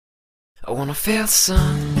I wanna feel the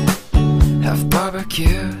sun, have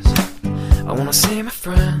barbecues. I wanna see my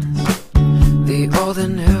friends, the old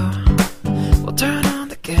and new. We'll turn on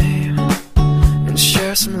the game and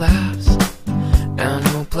share some laughs, and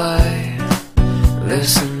we'll play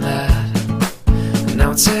this and that. And now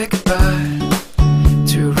we'll say goodbye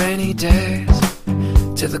to rainy days,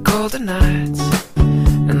 to the colder nights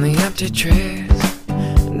and the empty trees.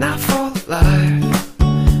 Now full of life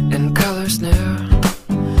and colors new,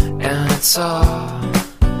 and it's all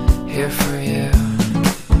here for you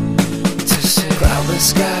to see. Cloudless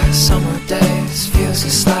skies, summer days, feels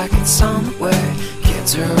just like it's on the way.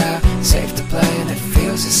 Kids are out, safe to play, and it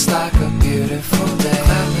feels just like a beautiful day.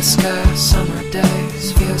 Cloudless skies, summer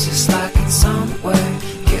days, feels just like it's on the way.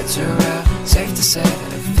 Kids are out, safe to say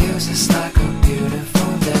that it feels just like a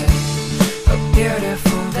beautiful day. A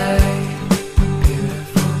beautiful day,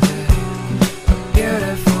 beautiful day, a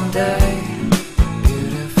beautiful day,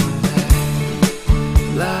 beautiful day.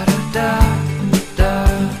 La da da da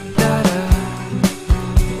da da,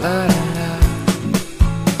 la da da.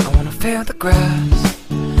 I wanna feel the grass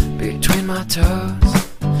between my toes.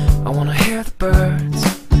 I wanna hear the birds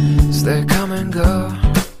as they come and go.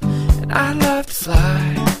 And I'd love to fly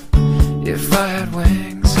if I had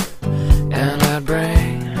wings, and I'd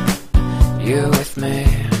bring you with me.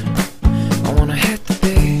 I wanna hit the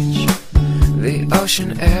beach, the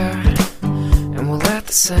ocean air, and we'll let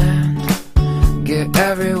the sand get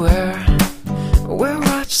everywhere. We'll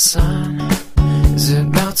watch the sun as it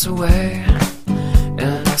melts away,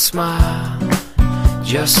 and I'll smile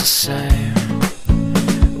just the same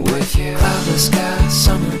with you. Cloudless skies,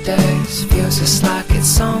 summer days, feels just like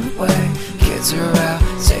it's on the way. Kids are out,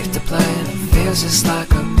 safe to play, and it feels just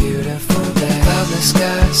like a beautiful day. Cloudless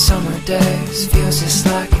skies, summer days, feels just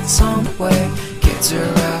like it's on the way. Kids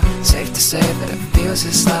are out, safe to say that it feels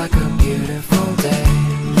just like a beautiful day.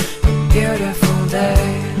 A beautiful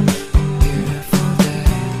day, beautiful day,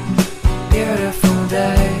 beautiful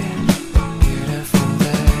day, beautiful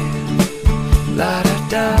day. La da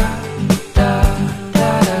da da da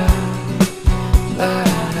da, la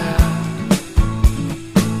da da.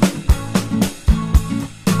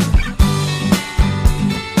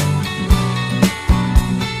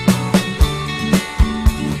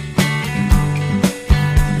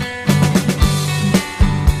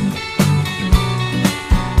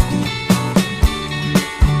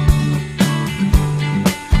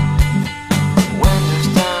 Windows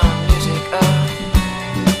down, music up,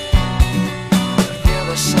 feel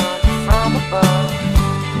the sun from above.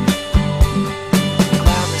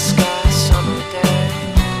 Cloudless sky, summer day,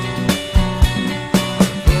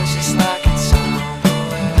 feels just like it's on the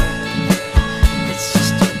way. It's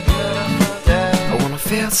just a beautiful day. I wanna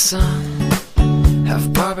feel the sun, have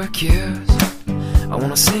barbecues. I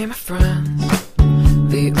wanna see my friends,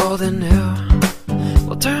 the old and new.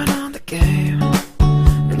 We'll turn on the game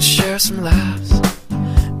and share some laughs,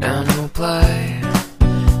 and we'll play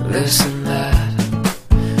this and that.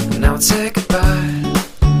 And now we'll say goodbye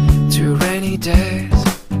to rainy days,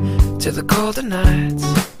 to the colder nights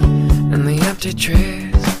and the empty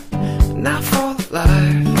trees. Now full of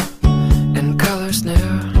life and colors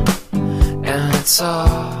new, and it's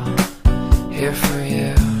all here for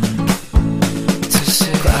you to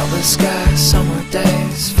see. Cloudless skies, summer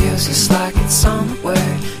days, feels just like it's on the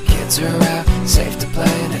way. Kids are out, safe to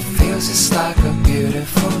play, and it feels just like a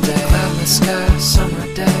beautiful day. Cloudless skies, summer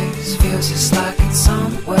days, feels just like it's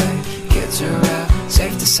on the way. Kids are out,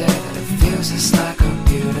 safe to say that it feels just like a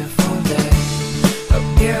beautiful day. A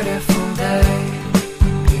beautiful day,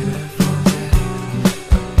 beautiful day,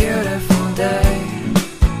 a beautiful day,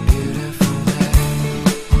 beautiful day.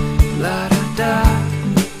 La da da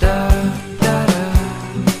da da da,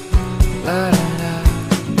 la da da.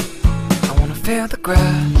 I wanna feel the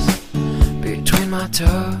grass between my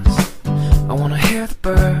toes. I wanna hear the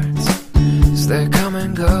birds as they come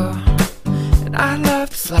and go. And I'd love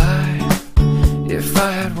to fly if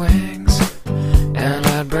I had wings, and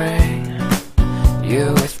I'd bring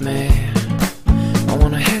you with me. I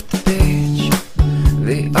wanna hit the beach,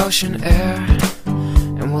 the ocean air,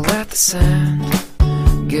 and we'll let the sand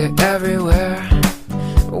get everywhere.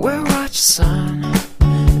 We'll watch the sun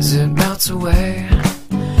as it melts away,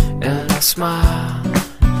 and I'll smile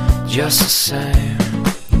just the same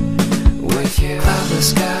with you. Cloudless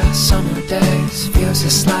skies, summer days, feels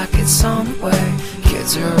just like it's on the way.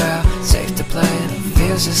 Kids are out, safe to play, and it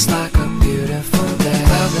feels just like a beautiful day.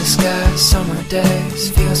 Cloudless skies, summer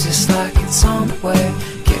days, feels just like it's on the way.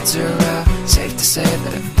 Kids are out, safe to say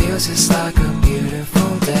that it feels just like a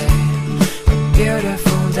beautiful day. A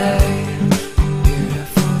beautiful day,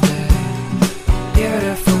 beautiful day,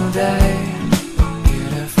 beautiful day,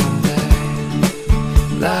 beautiful day.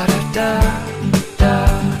 La da da da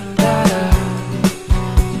da da,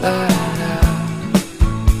 la da.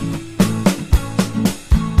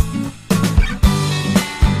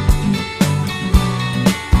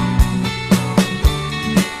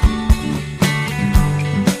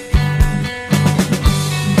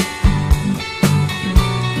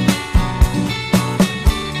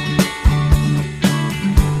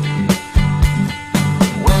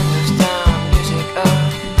 Windows down, music up.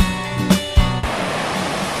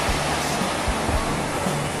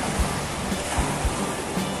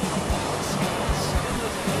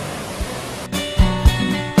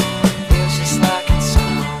 Feels just like it's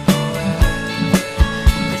on the way.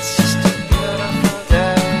 It's just a beautiful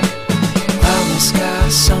day. Cloudless sky,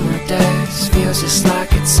 summer days. Feels just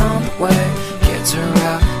like it's on the way. Kids are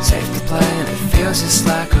out, safe to play, and it feels just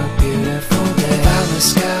like a beautiful day.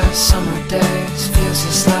 Cloudless sky, summer days. Feels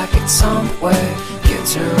just like it's on the way.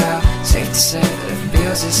 Kids are out, safe to say that it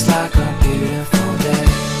feels just like a